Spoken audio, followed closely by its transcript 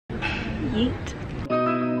Yeet.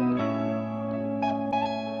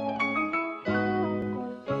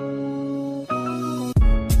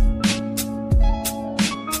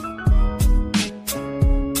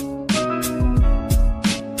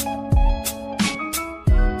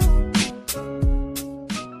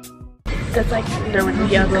 There's like no one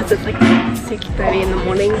here because it's like 6:30 in the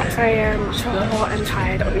morning. I am so hot and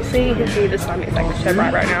tired. Obviously you can see the sun is like so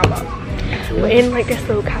bright right now, but we're in like this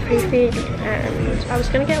little cafe thing and I was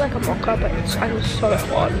gonna get like a mocha, but I'm so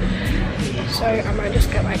hot, so I might just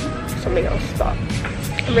get like something else, but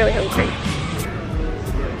I'm really hungry.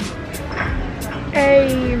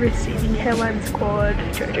 A receding hairline squad.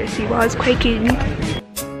 Jojo Siwa is quaking.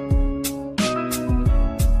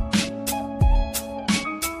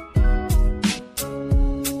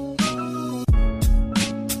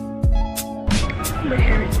 My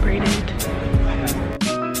hair is braided.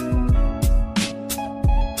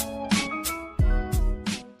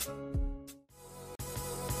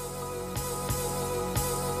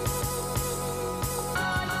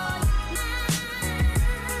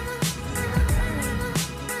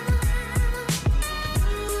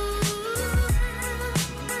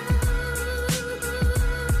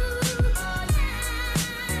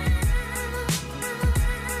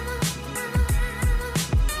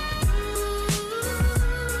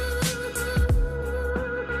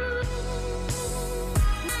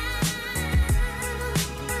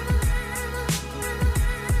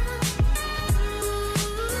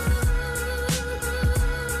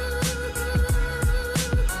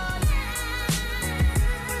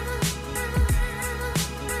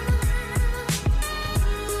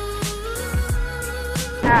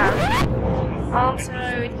 So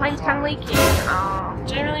the plane's kind of leaking.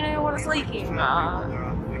 Don't really know what it's leaking.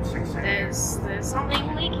 There's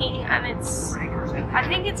something leaking, and I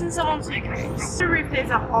think it's in someone's suitcase. The roof,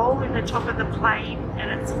 there's a hole in the top of the plane,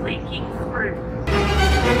 and it's leaking through.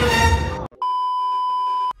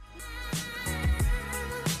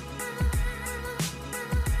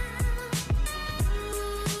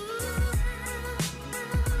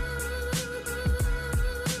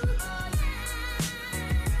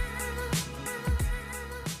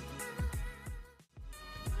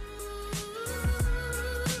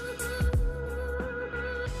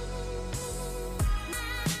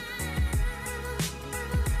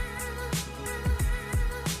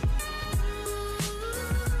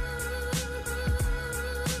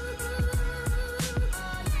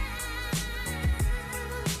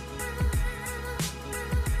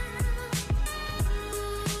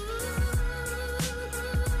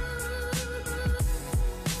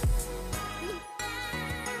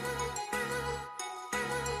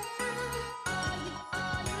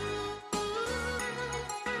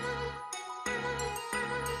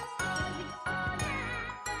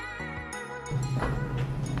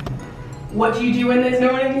 What do you do when there's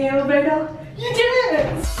no one in the elevator? You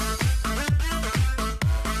dance!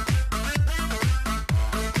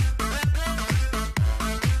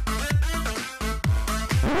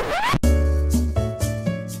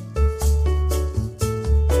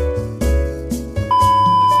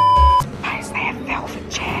 Guys, they have velvet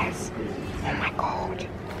chairs. Oh my god.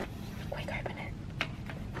 Quick, open it.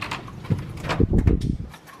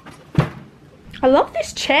 I love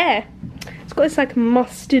this chair. It's got this like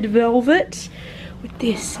mustard velvet with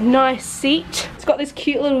this nice seat. It's got this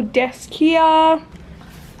cute little desk here.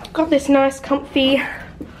 Got this nice comfy.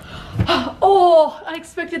 Oh, I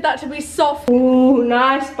expected that to be soft. Ooh,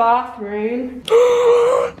 nice bathroom.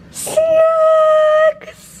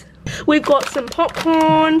 Snacks! We've got some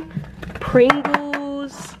popcorn,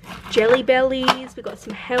 Pringles, Jelly Bellies. We've got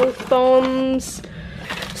some health bombs,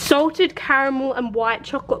 salted caramel and white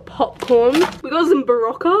chocolate popcorn. We got some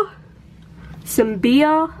Barocca. Some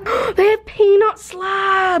beer. They have peanut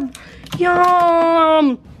slab.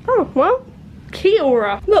 Yum. Oh, well, kia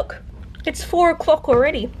ora. Look, it's 4 o'clock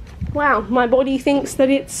already. Wow, my body thinks that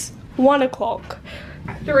it's 1 o'clock.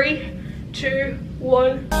 3, 2,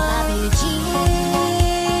 1. I love you,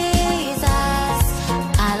 Jesus.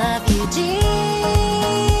 I love you, Jesus.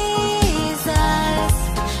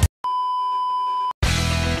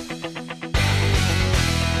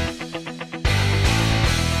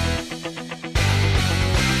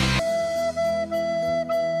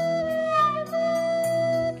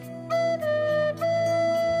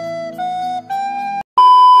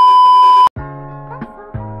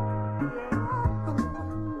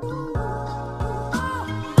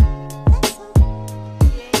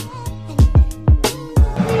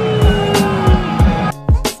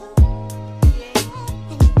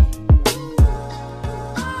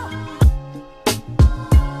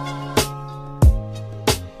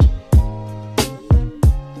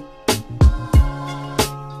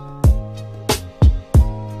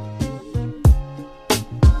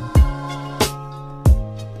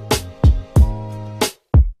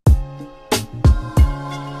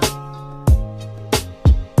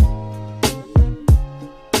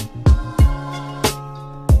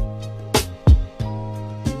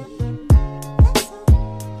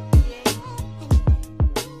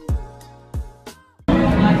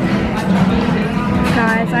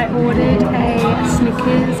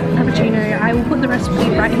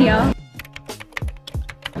 recipe right here.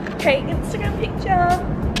 Okay, Instagram picture.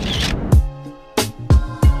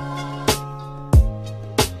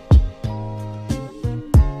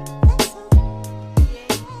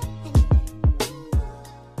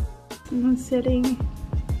 Someone's setting.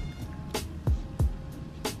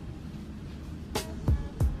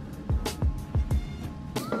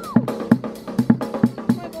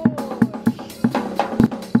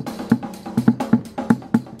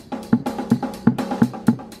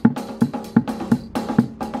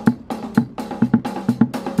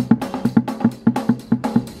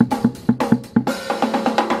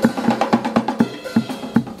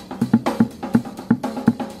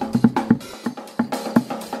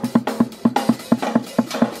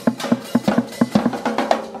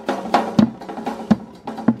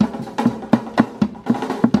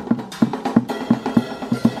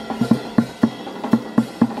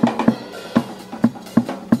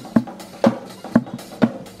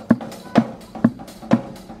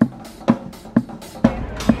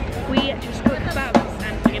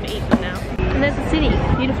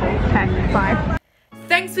 Okay, bye.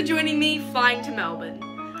 Thanks for joining me flying to Melbourne.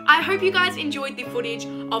 I hope you guys enjoyed the footage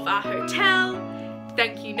of our hotel,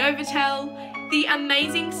 thank you Novotel, the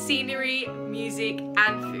amazing scenery, music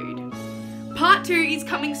and food. Part 2 is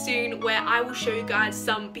coming soon where I will show you guys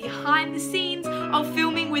some behind the scenes of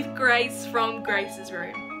filming with Grace from Grace's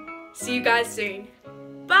room. See you guys soon.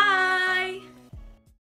 Bye!